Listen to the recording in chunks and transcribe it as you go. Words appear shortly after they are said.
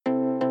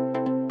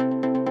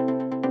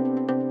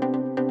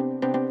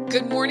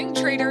Good morning,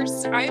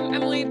 traders. I'm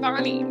Emily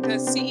Bonney, the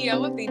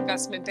CEO of the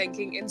Investment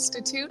Banking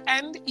Institute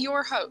and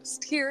your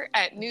host here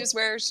at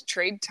NewsWare's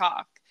Trade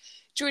Talk.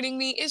 Joining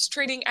me is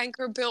trading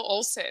anchor Bill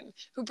Olson,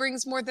 who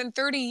brings more than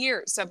 30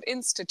 years of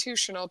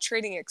institutional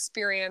trading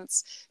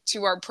experience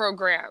to our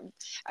program.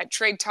 At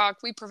Trade Talk,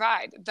 we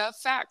provide the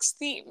facts,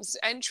 themes,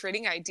 and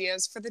trading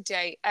ideas for the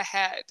day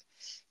ahead.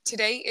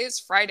 Today is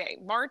Friday,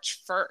 March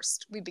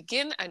 1st. We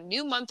begin a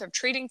new month of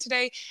trading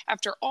today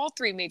after all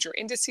three major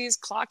indices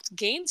clocked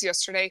gains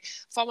yesterday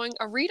following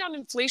a read on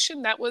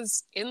inflation that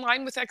was in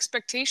line with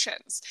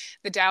expectations.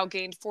 The Dow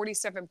gained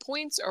 47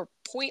 points or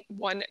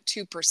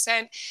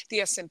 0.12%. The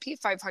S&P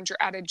 500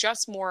 added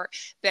just more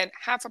than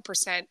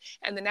 0.5%,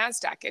 and the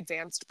NASDAQ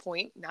advanced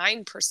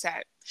 0.9%.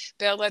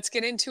 Bill, let's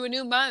get into a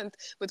new month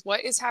with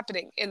what is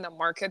happening in the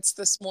markets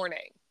this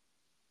morning.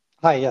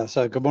 Hi, yes.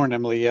 Good morning,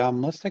 Emily.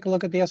 Let's take a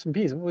look at the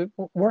S&Ps.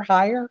 We're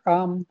higher,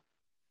 up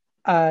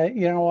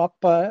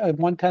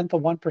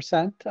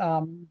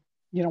 0.1%.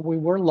 We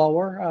were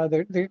lower.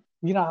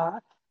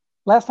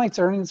 Last night's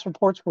earnings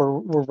reports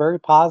were very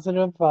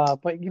positive, but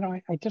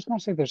I just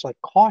want to say there's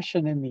like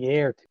caution in the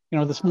air.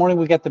 This morning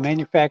we get the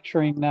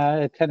manufacturing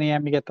at 10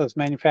 a.m. You get those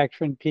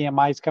manufacturing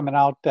PMIs coming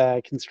out,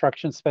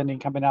 construction spending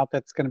coming out.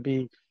 That's going to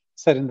be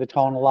setting the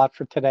tone a lot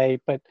for today,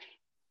 but.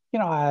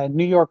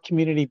 New York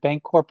Community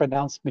Bancorp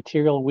announced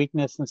material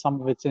weakness in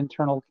some of its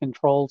internal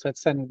controls.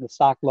 That's sending the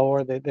stock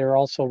lower. They're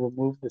also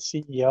removed the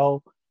CEO,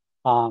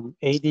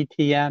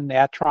 ADTN,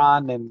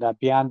 Natron, and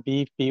Beyond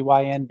Beef,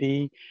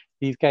 BYND.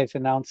 These guys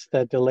announced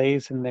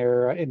delays in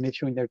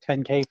issuing their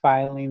 10K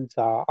filings.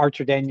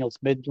 Archer Daniels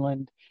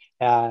Midland,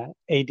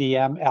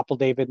 ADM, Apple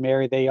David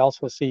Mary. They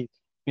also see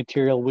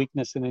material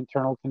weakness in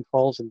internal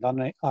controls and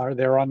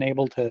they're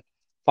unable to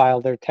file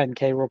their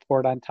 10K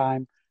report on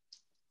time.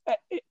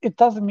 It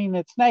doesn't mean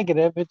it's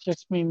negative. It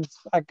just means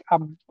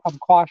I'm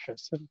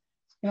cautious. And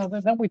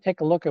then we take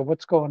a look at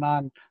what's going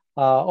on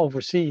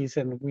overseas,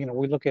 and we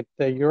look at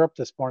Europe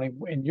this morning.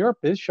 And Europe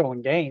is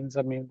showing gains.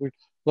 I mean, we're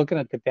looking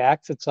at the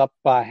DAX. It's up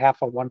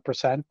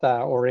 0.5%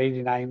 or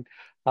 89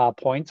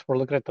 points. We're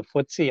looking at the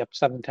FTSE up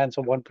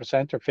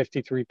 0.7% or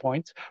 53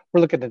 points.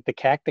 We're looking at the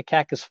CAC. The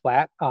CAC is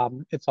flat.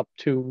 It's up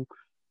 2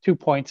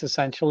 points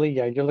essentially.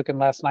 You're looking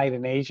last night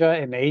in Asia,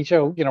 and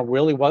Asia,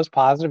 really was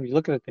positive. You're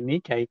looking at the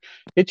Nikkei,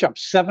 it jumped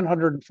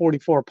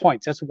 744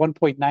 points. That's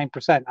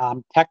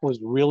 1.9%. Tech was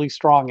really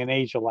strong in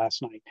Asia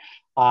last night.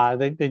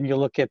 Then you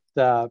look at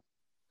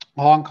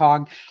Hong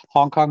Kong.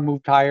 Hong Kong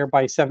moved higher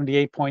by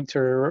 78 points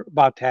or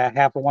about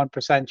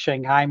 0.5%.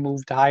 Shanghai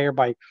moved higher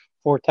by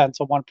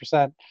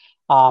 0.4%.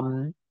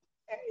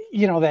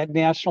 That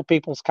National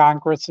People's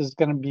Congress is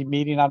going to be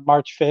meeting on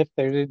March 5th.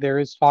 There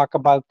is talk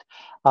about,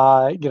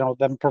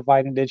 them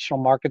providing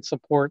additional market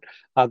support.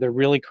 They're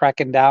really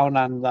cracking down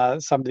on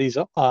some of these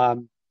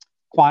quant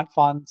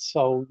funds.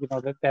 So,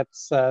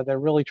 they're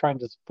really trying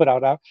to put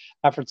out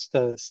efforts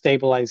to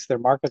stabilize their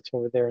markets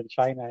over there in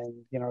China.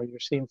 And,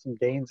 you're seeing some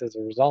gains as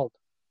a result.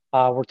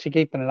 We're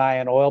keeping an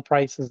eye on oil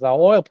prices. The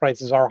oil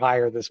prices are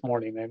higher this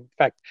morning. In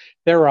fact,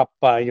 they're up,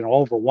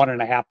 over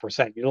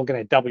 1.5%. You're looking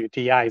at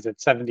WTIs at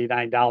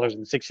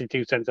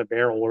 $79.62 a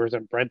barrel, whereas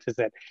Brent is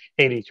at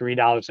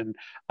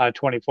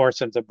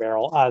 $83.24 a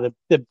barrel.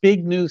 The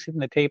big news in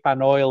the tape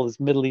on oil is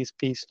Middle East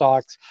peace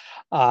talks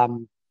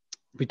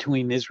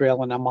between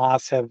Israel and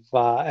Hamas have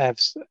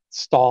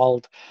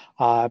stalled.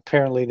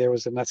 Apparently, there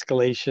was an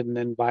escalation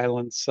in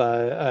violence.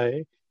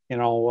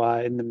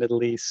 In the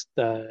Middle East,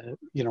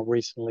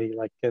 recently,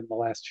 like in the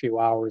last few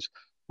hours,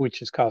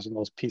 which is causing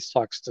those peace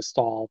talks to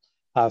stall.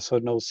 So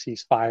no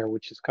ceasefire,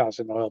 which is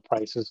causing oil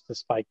prices to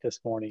spike this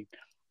morning.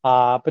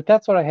 But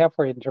that's what I have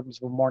for you in terms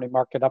of a morning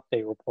market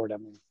update report,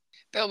 Emily.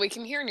 Bill, we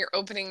can hear in your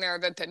opening there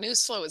that the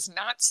news flow is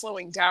not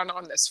slowing down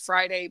on this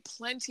Friday.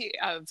 Plenty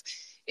of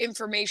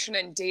information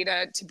and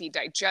data to be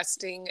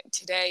digesting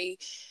today.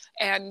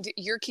 And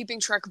you're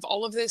keeping track of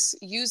all of this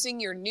using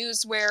your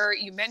NewsWare.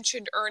 You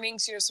mentioned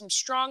earnings, some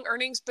strong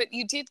earnings, but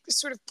you did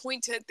sort of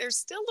point to there's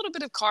still a little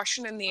bit of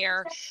caution in the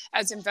air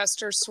as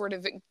investors sort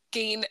of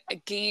gain a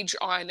gauge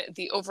on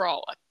the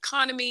overall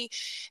economy.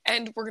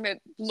 And we're going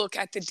to look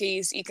at the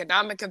day's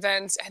economic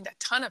events and a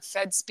ton of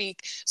Fed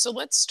speak. So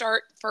let's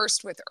start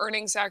first with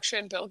earnings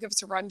action. Bill, give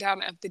us a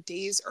rundown of the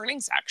day's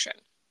earnings action.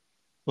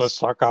 Let's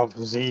talk off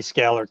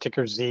Zscaler,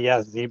 ticker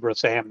ZS, Zebra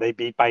Sam. They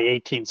beat by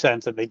 18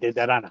 cents, and they did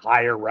that on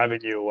higher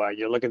revenue.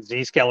 You look at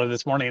Zscaler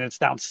this morning, and it's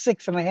down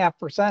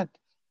 6.5%.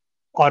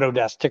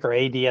 Autodesk, ticker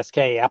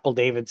ADSK, Apple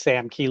David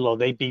Sam Kilo,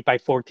 they beat by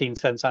 14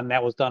 cents on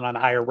that. Was done on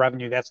higher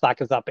revenue. That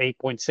stock is up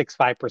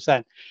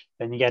 8.65%.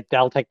 Then you get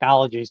Dell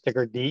Technologies,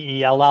 ticker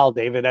DELL,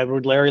 David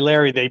Edward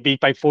Larry, they beat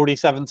by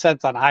 47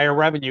 cents on higher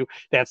revenue.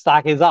 That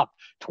stock is up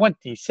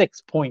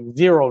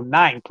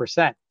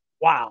 26.09%.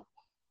 Wow.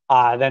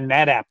 Then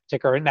NetApp,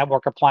 ticker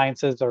Network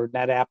Appliances, or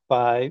NetApp,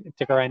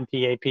 ticker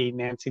NTAP,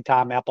 Nancy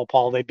Tom, Apple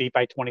Paul, they beat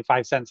by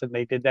 25 cents, and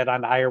they did that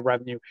on higher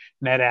revenue.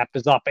 NetApp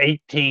is up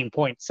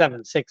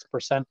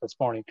 18.76% this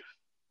morning.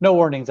 No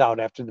earnings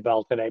out after the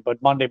bell today,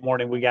 but Monday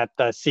morning we got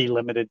C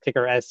Limited,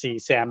 ticker SC,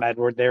 Sam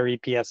Edward. Their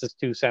EPS is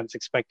 2 cents.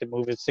 Expected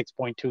move is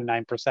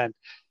 6.29%.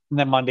 And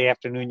then Monday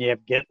afternoon, you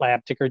have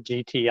GitLab, ticker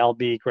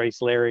GTLB,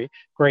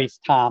 Grace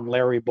Tom,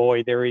 Larry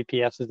Boyd. Their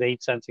EPS is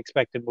 8 cents.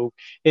 Expected move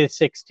is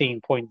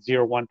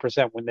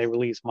 16.01% when they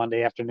release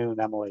Monday afternoon,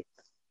 Emily.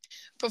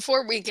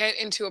 Before we get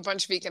into a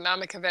bunch of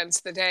economic events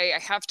of the day, I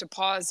have to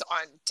pause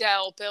on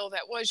DELL. Bill,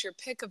 that was your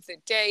pick of the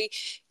day.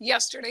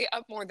 Yesterday,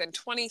 up more than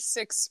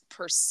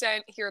 26%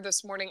 here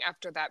this morning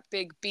after that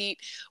big beat.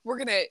 We're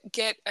going to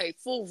get a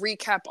full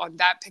recap on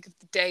that pick of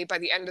the day by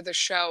the end of the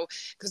show,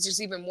 because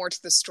there's even more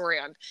to the story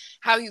on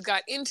how you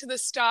got into the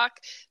stock.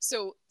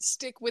 So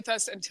stick with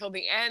us until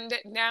the end.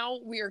 Now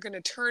we are going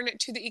to turn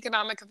to the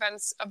economic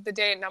events of the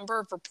day, a number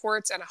of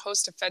reports and a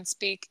host of Fed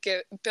speak.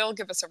 Bill,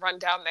 give us a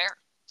rundown there.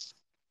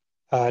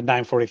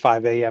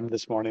 9:45 a.m.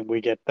 this morning,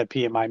 we get the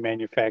PMI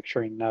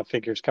manufacturing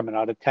figures coming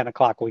out. At 10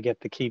 o'clock, we get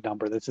the key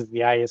number. This is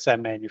the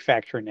ISM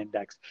manufacturing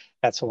index.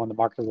 That's the one the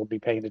market will be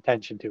paying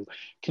attention to.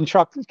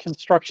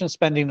 Construction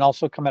spending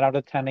also coming out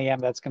at 10 a.m.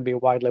 That's going to be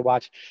widely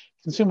watched.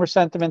 Consumer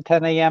sentiment,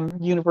 10 a.m.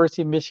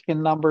 University of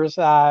Michigan numbers,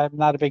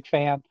 not a big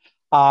fan.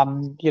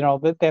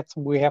 That's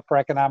what we have for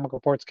economic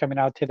reports coming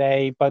out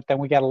today. But then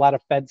we got a lot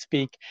of Fed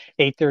speak.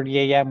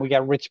 8:30 a.m. We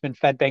got Richmond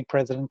Fed Bank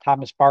President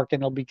Thomas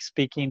Barkin will be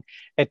speaking.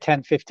 At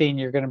 10:15,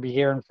 you're going to be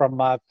hearing from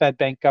Fed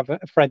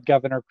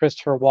Governor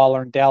Christopher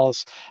Waller and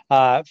Dallas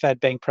Fed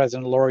Bank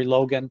President Lori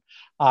Logan.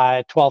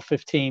 At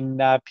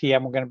 12:15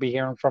 p.m., we're going to be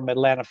hearing from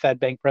Atlanta Fed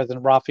Bank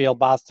President Raphael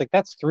Bostic.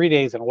 That's 3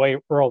 days in a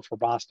row for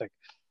Bostic.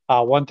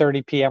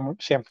 1:30 p.m.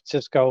 San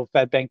Francisco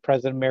Fed Bank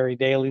President Mary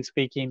Daly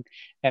speaking,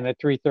 and at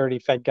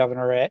 3:30 Fed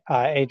Governor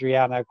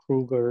Adriana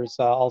Kruger is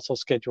also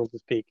scheduled to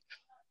speak.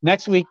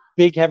 Next week,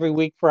 big heavy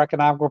week for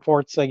economic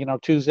reports.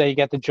 Tuesday you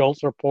got the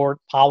JOLTS report.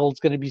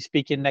 Powell's going to be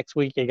speaking next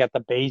week. You got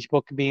the Beige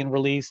Book being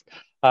released.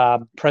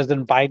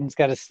 President Biden's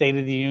got a State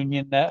of the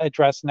Union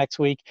address next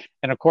week,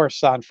 and of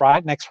course on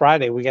next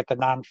Friday we get the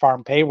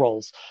non-farm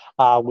payrolls,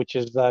 which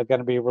is going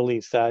to be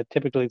released.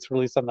 Typically, it's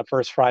released on the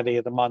first Friday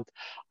of the month,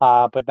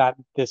 but not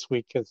this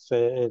week because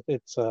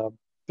it's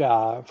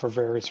for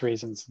various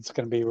reasons. It's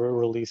going to be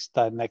released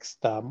next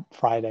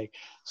Friday,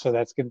 so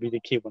that's going to be the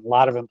key one. A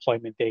lot of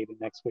employment data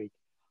next week.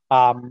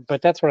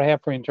 But that's what I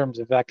have for you in terms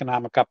of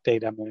economic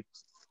update, Emily.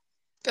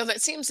 Bill,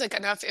 that seems like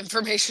enough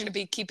information to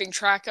be keeping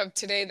track of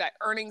today. That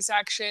earnings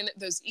action,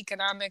 those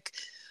economic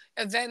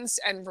events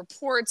and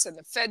reports, and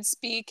the Fed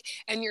speak,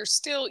 and you're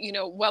still,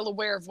 well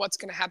aware of what's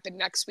going to happen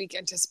next week,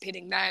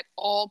 anticipating that,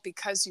 all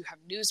because you have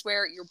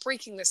NewsWare. You're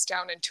breaking this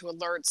down into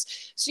alerts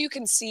so you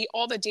can see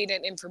all the data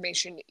and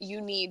information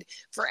you need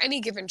for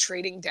any given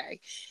trading day.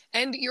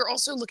 And you're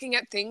also looking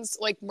at things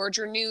like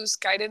merger news,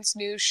 guidance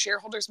news,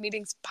 shareholders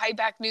meetings,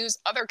 buyback news,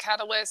 other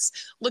catalysts,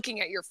 looking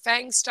at your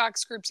FANG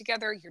stocks grouped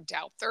together, your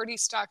Dow 30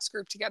 stocks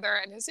grouped together.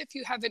 And as if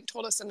you haven't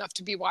told us enough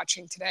to be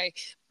watching today,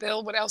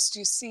 Bill, what else do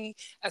you see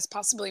as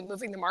possibly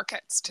moving the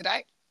markets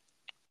today?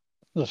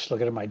 Just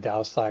looking at my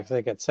Dow stocks,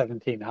 they got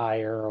 17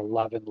 higher,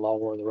 11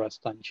 lower, the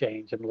rest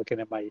unchanged. I'm looking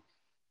at my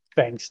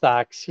FANG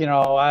stocks,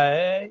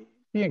 gains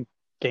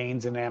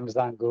in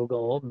Amazon,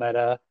 Google,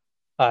 Meta,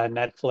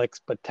 Netflix,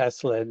 but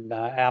Tesla and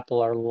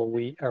Apple are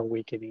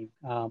weakening.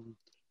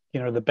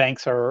 The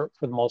banks are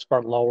for the most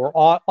part lower.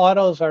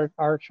 Autos are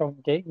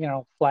showing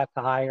flat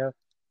to higher.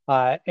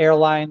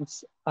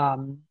 Airlines,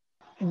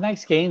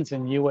 nice gains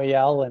in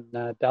UAL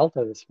and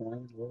Delta this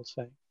morning, I will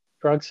say.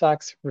 Drug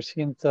stocks, we're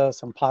seeing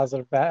some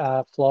positive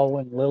flow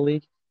in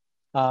Lilly.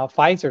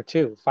 Pfizer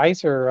too.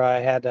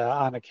 Pfizer had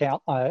on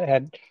account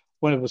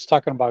when it was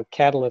talking about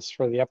catalysts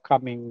for the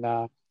upcoming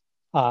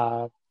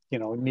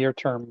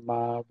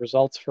near-term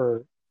results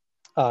for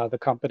the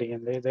company,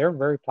 and they're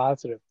very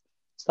positive.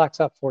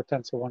 Stock's up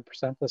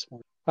 0.4% this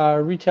morning.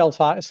 Retail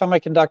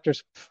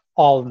semiconductors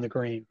all in the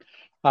green.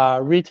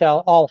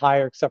 Retail all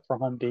higher except for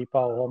Home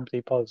Depot. Home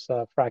Depot's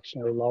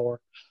fractionally lower.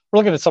 We're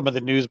looking at some of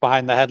the news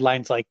behind the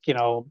headlines, like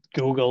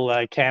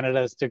Google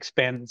Canada is to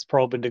expand its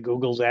probe into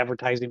Google's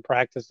advertising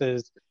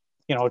Practices.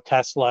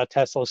 Tesla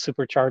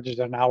superchargers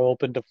are now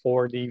open to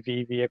Ford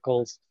EV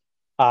vehicles.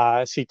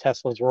 See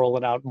Tesla's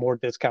rolling out more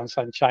discounts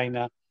on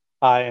China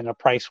in a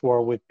price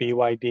war with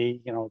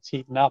BYD. It's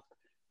heating up.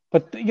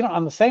 But,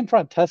 on the same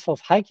front, Tesla's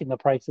hiking the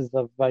prices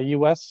of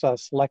U.S.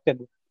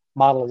 Selected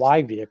Model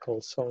Y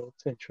vehicles. So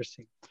it's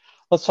interesting.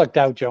 Let's talk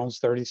Dow Jones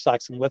 30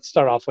 stocks. And let's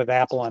start off with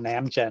Apple and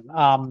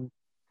Amgen.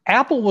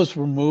 Apple was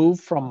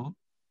removed from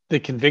the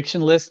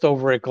conviction list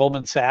over at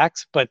Goldman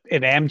Sachs, but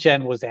an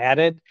Amgen was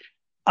added.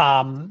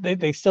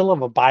 They still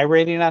have a buy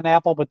rating on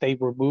Apple, but they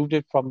removed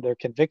it from their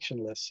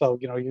conviction list. So,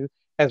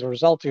 as a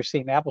result, you're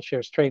seeing Apple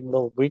shares trading a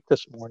little weak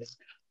this morning.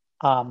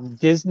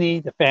 Disney,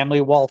 the family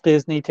of Walt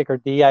Disney, ticker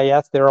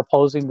DIS, they're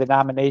opposing the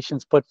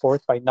nominations put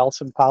forth by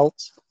Nelson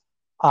Peltz.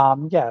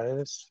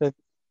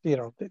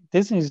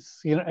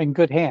 Disney's in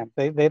good hands.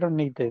 They don't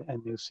need a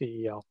new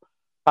CEO.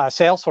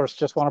 Salesforce,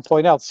 just want to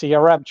point out,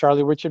 CRM,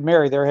 Charlie, Richard,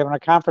 Mary, they're having a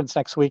conference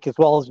next week, as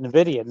well as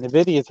NVIDIA.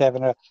 NVIDIA is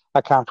having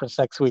a conference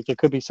next week. It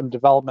could be some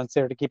developments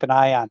there to keep an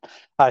eye on.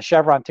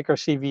 Chevron, ticker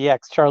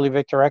CVX, Charlie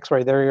Victor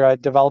X-Ray, they're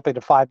developing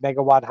a 5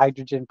 megawatt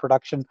hydrogen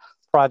production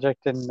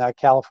project in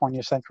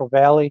California Central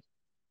Valley.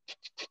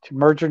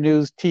 Merger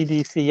news,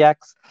 TDCX,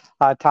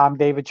 Tom,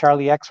 David,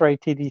 Charlie, X-Ray,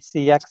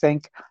 TDCX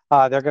Inc.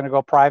 They're going to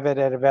go private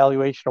at a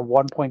valuation of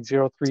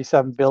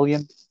 $1.037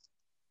 billion.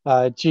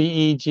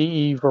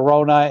 GE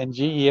Verona, and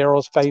GE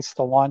Aerospace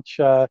to launch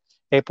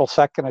April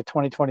 2nd of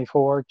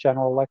 2024,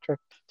 General Electric.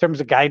 In terms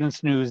of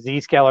guidance news,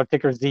 Zscaler,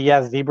 ticker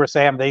ZS, Zebra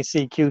Sam, they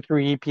see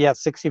Q3 EPS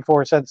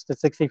 64 cents to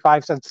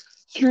 65 cents.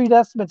 Street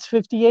estimates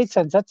 58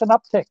 cents. That's an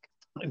uptick.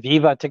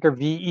 Viva, ticker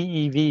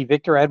VEEV,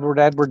 Victor,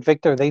 Edward,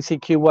 Victor, they see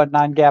Q1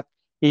 non-GAAP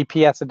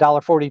EPS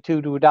 $1.42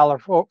 to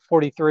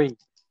 $1.43.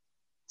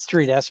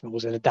 Street estimate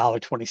was at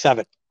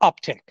 $1.27,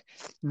 uptick.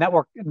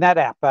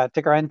 NetApp,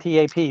 ticker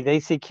NTAP, they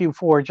see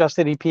Q4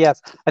 adjusted EPS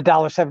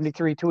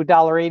 $1.73 to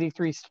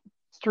 $1.83.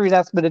 Street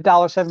estimate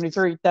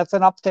 $1.73. That's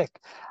an uptick.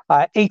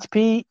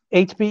 HP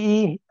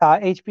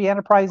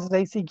Enterprises,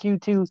 they see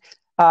Q2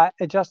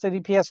 adjusted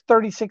EPS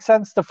 36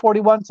 cents to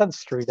 41 cents.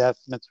 Street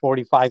estimates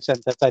 45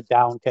 cents. That's a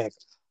downtick.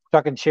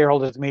 Talking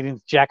shareholders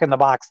meetings, Jack in the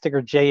Box,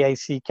 ticker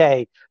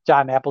JACK,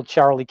 John Apple,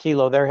 Charlie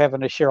Kilo. They're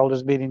having a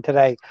shareholders meeting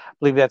today. I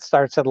believe that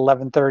starts at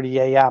 11:30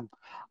 a.m.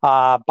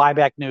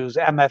 Buyback news,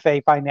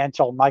 MFA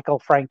Financial, Michael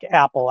Frank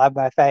Apple,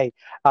 MFA.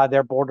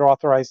 Their board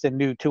authorized a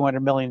new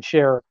 200 million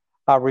share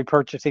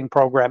repurchasing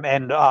program.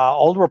 And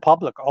Old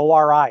Republic,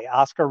 ORI,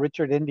 Oscar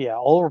Richard India,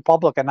 Old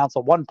Republic announced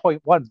a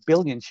 1.1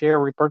 billion share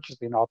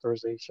repurchasing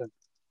authorization.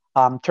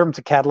 In terms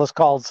of catalyst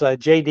calls,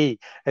 JD,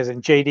 as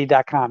in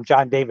JD.com,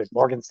 John David,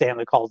 Morgan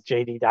Stanley calls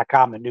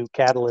JD.com a new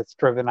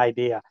catalyst-driven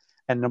idea.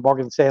 And the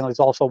Morgan Stanley is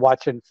also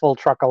watching Full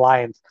Truck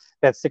Alliance,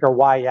 that sticker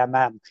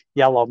YMM,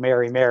 Yellow,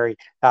 Mary.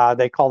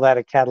 They call that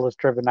a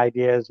catalyst-driven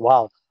idea as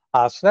well.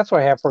 So that's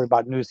what I have for you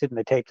about news hitting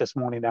the tape this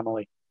morning,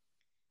 Emily.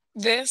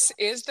 This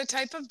is the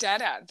type of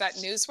data that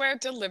NewsWare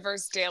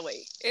delivers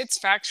daily. It's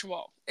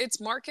factual,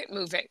 it's market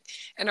moving,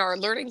 and our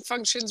alerting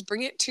functions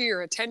bring it to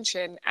your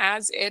attention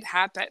as it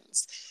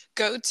happens.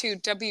 Go to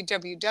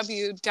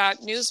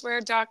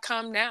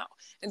www.newsware.com now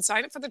and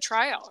sign up for the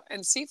trial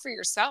and see for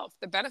yourself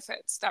the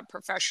benefits that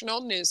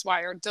professional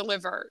NewsWire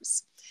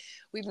delivers.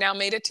 We've now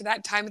made it to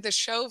that time of the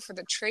show for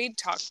the Trade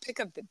Talk pick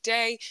of the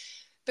day.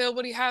 Bill,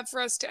 what do you have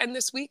for us to end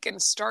this week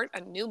and start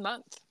a new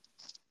month?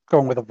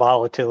 Going with a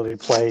volatility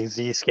play,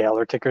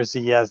 Zscaler, ticker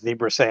ZS,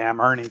 Zebra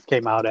Sam. Earnings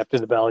came out after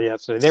the bell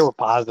yesterday. They were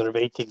positive,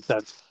 18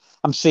 cents.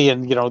 I'm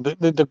seeing,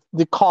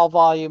 the call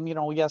volume,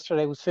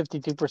 yesterday was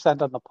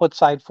 52% on the put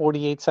side,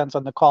 48 cents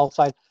on the call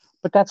side.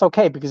 But that's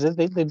okay because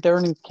the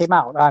earnings came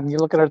out. You're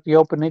looking at the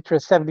open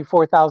interest,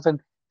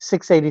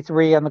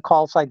 74,683 on the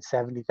call side,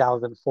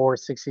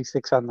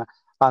 70,466 on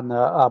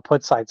the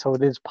put side. So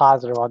it is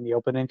positive on the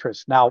open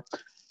interest. Now,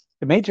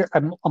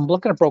 I'm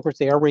looking at brokers.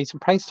 They are raising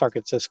price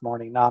targets this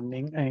morning,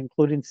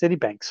 including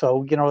Citibank.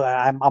 So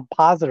I'm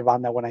positive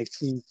on that when I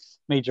see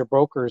major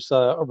brokers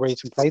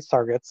raising price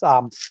targets.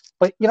 But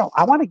I don't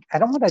want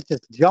to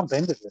just jump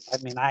into this. I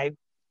mean, I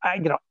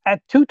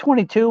at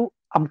 222.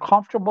 I'm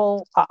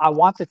comfortable. I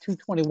want the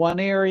 221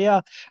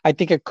 area. I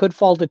think it could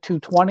fall to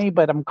 220,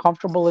 but I'm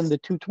comfortable in the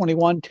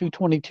 221,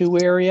 222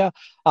 area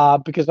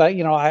because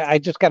I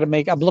just got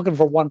to I'm looking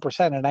for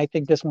 1%, and I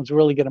think this one's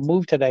really going to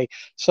move today.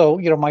 So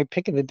my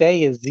pick of the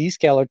day is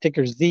Zscaler,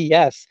 ticker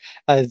ZS,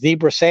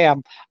 Zebra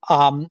Sam.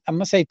 I'm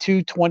gonna say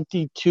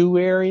 222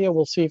 area.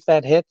 We'll see if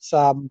that hits.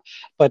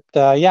 But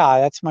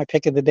that's my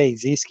pick of the day,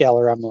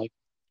 Zscaler, Emily.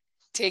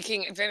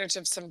 Taking advantage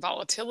of some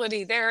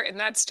volatility there in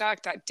that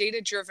stock, that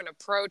data-driven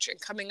approach.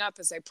 And coming up,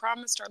 as I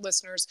promised our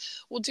listeners,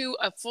 we'll do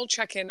a full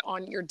check-in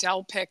on your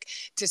DELL pick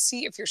to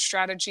see if your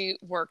strategy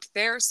worked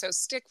there. So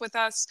stick with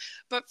us.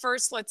 But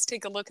first, let's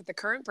take a look at the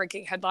current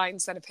breaking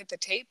headlines that have hit the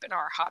tape in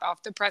our hot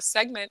off the press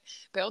segment.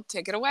 Bill,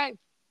 take it away.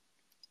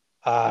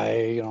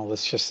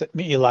 Let's just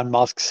Elon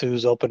Musk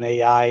sues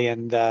OpenAI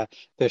and their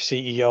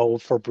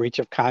CEO for breach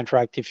of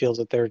contract. He feels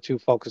that they're too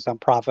focused on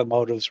profit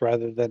motives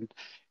rather than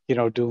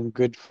doing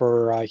good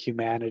for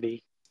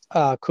humanity.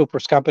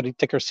 Cooper's company,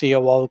 ticker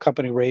COO,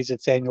 company raised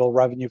its annual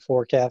revenue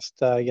forecast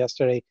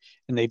yesterday,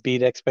 and they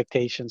beat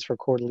expectations for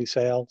quarterly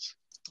sales.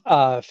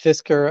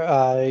 Fisker,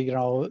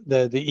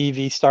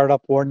 the EV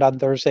startup warned on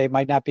Thursday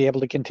might not be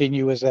able to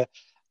continue as a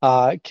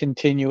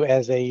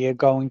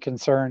going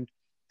concern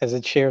as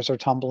its shares are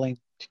tumbling.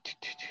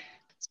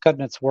 It's cutting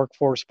its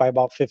workforce by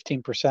about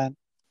 15%.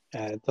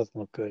 It doesn't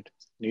look good.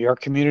 New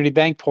York Community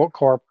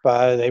Bancorp,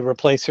 they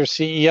replaced their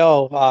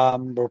CEO,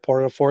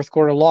 reported a fourth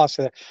quarter loss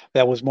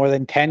that was more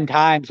than 10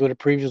 times what it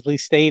previously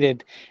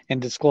stated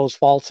and disclosed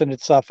false in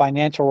its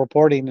financial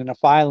reporting in a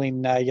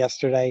filing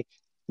yesterday.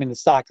 I mean, the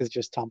stock is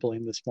just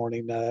tumbling this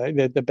morning.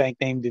 The bank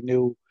named a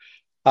new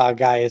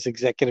guy as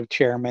executive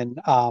chairman,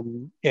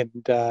 and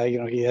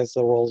he has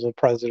the roles of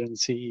president and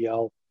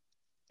CEO.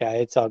 Yeah,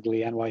 it's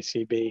ugly,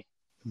 NYCB.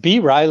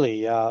 B.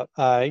 Riley,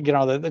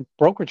 the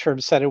brokerage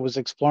firm said it was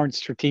exploring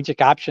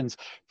strategic options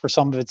for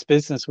some of its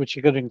business, which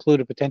could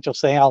include a potential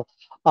sale,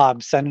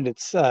 sending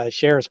its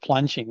shares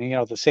plunging.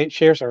 The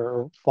shares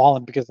are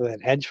falling because of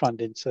that hedge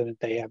fund incident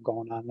they have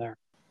going on there.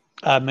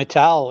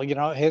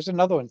 Mattel, here's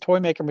another one. Toy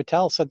maker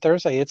Mattel said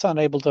Thursday it's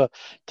unable to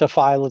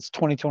file its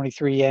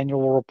 2023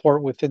 annual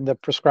report within the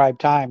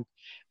prescribed time.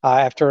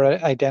 after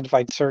it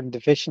identified certain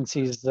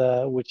deficiencies,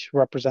 which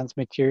represents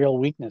material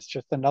weakness.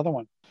 Just another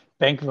one.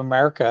 Bank of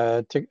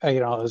America,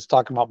 is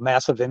talking about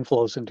massive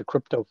inflows into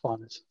crypto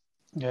funds.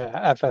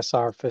 Yeah,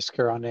 FSR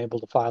Fisker unable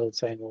to file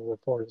its annual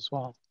report as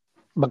well.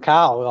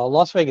 Macau,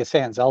 Las Vegas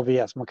Sands,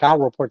 LVS.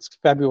 Macau reports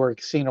February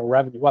casino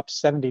revenue up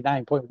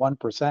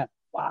 79.1%.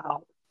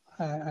 Wow.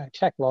 I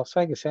checked. Las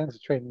Vegas Sands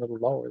is trading a little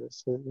lower.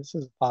 This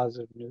is a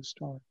positive news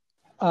story.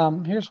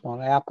 Here's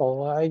one.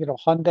 Apple.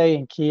 Hyundai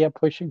and Kia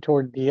pushing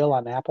toward deal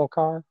on Apple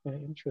Car.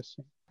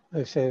 Interesting.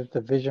 They say that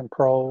the Vision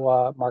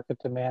Pro market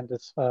demand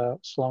is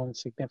slowing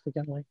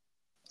significantly.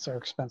 These are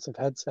expensive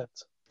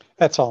headsets.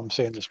 That's all I'm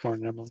saying this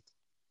morning, Emily.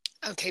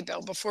 Okay,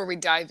 Bill, before we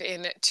dive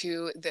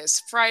into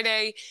this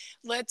Friday,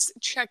 let's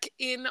check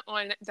in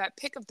on that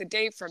pick of the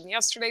day from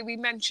yesterday. We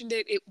mentioned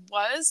it. It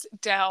was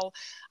DELL.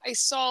 I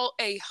saw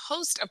a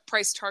host of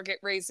price target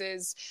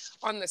raises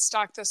on the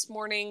stock this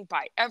morning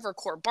by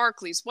Evercore,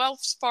 Barclays,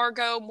 Wells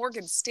Fargo,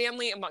 Morgan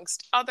Stanley,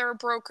 amongst other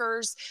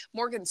brokers.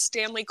 Morgan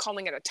Stanley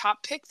calling it a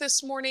top pick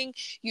this morning.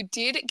 You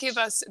did give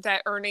us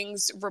that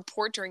earnings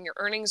report during your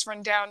earnings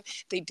rundown.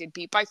 They did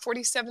beat by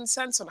 47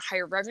 cents on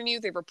higher revenue.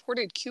 They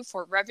reported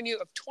Q4 revenue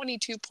of $22.3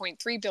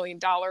 billion.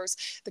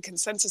 The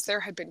consensus there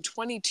had been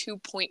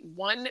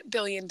 $22.1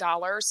 billion.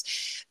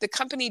 The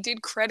company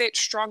did credit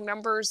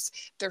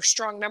their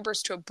strong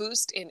numbers to a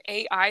boost in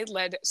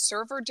AI-led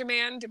server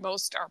demand.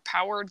 Most are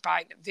powered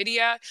by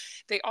NVIDIA.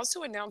 They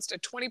also announced a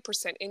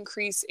 20%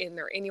 increase in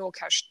their annual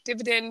cash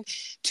dividend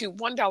to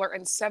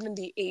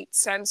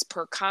 $1.78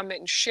 per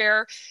common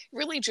share.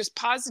 Really just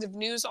positive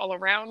news all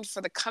around for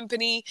the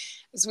company.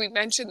 As we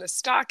mentioned, the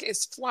stock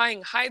is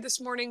flying high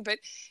this morning, but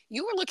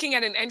you were looking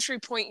at an entry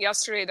point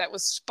yesterday that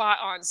was spot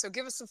on. So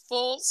give us a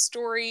full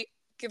story.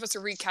 Give us a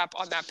recap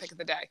on that pick of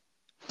the day.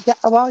 Yeah,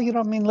 well,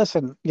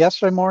 listen,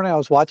 yesterday morning I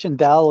was watching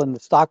DELL and the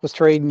stock was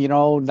trading,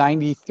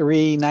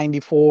 93,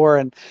 94.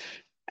 And,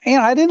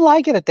 I didn't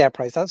like it at that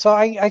price. So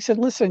I said,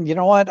 listen, you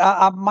know what?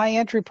 My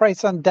entry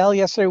price on DELL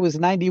yesterday was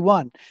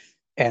 91.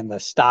 And the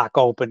stock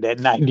opened at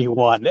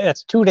 91.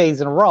 That's 2 days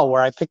in a row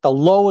where I picked the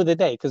low of the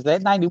day because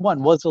that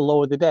 91 was the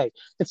low of the day.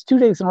 It's 2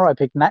 days in a row I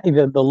picked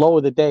the low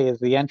of the day as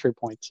the entry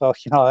point. So,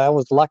 that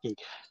was lucky.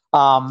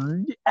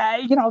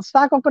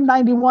 Stock opened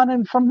 91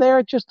 and from there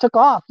it just took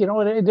off.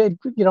 It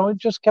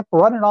just kept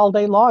running all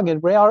day long. It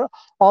ran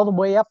all the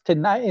way up to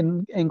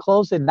and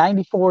closed at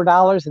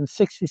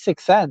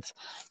 $94.66.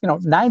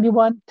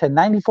 91 to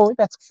 94,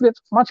 that's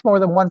much more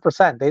than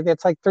 1%.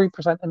 That's like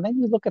 3%. And then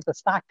you look at the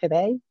stock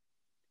today.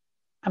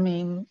 I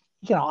mean,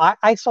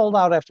 I sold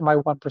out after my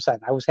 1%.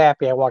 I was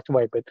happy. I walked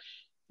away. But,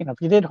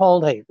 if you did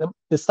hold, hey,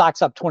 the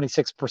stock's up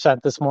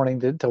 26% this morning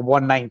to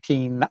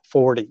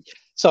 119.40.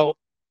 So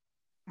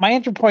my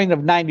entry point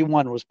of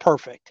 91 was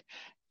perfect.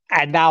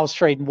 And now it's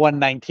trading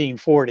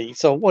 119.40.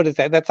 So what is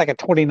that? That's like a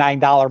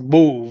 $29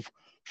 move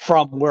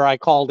from where I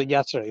called it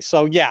yesterday.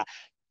 So, yeah.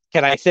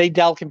 Can I say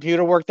Dell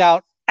Computer worked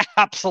out?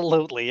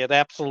 Absolutely. And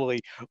absolutely.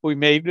 We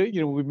made the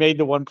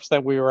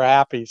 1%. We were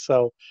happy.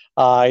 So,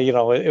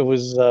 it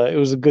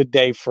was a good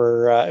day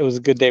for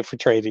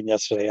trading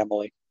yesterday,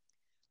 Emily.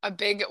 A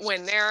big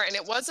win there. And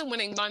it was a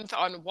winning month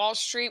on Wall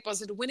Street.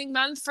 Was it a winning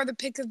month for the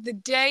pick of the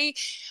day?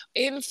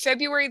 In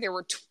February, there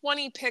were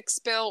 20 picks,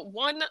 Bill,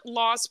 one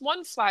loss,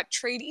 one flat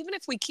trade. Even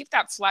if we keep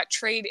that flat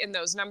trade in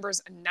those numbers,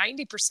 a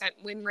 90%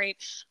 win rate,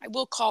 I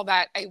will call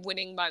that a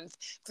winning month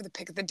for the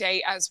pick of the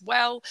day as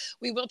well.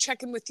 We will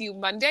check in with you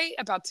Monday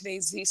about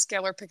today's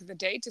Zscaler pick of the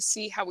day to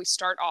see how we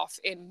start off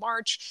in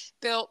March.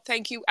 Bill,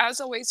 thank you as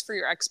always for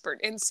your expert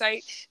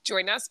insight.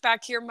 Join us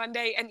back here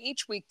Monday and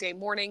each weekday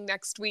morning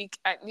next week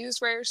at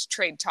NewsWare's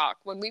Trade Talk,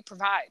 when we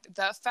provide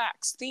the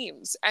facts,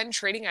 themes, and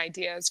trading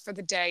ideas for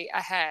the day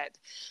ahead.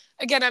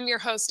 Again, I'm your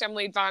host,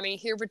 Emily Advani,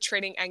 here with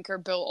trading anchor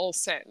Bill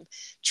Olson.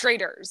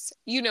 Traders,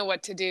 you know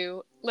what to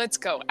do. Let's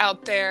go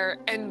out there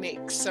and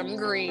make some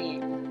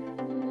green.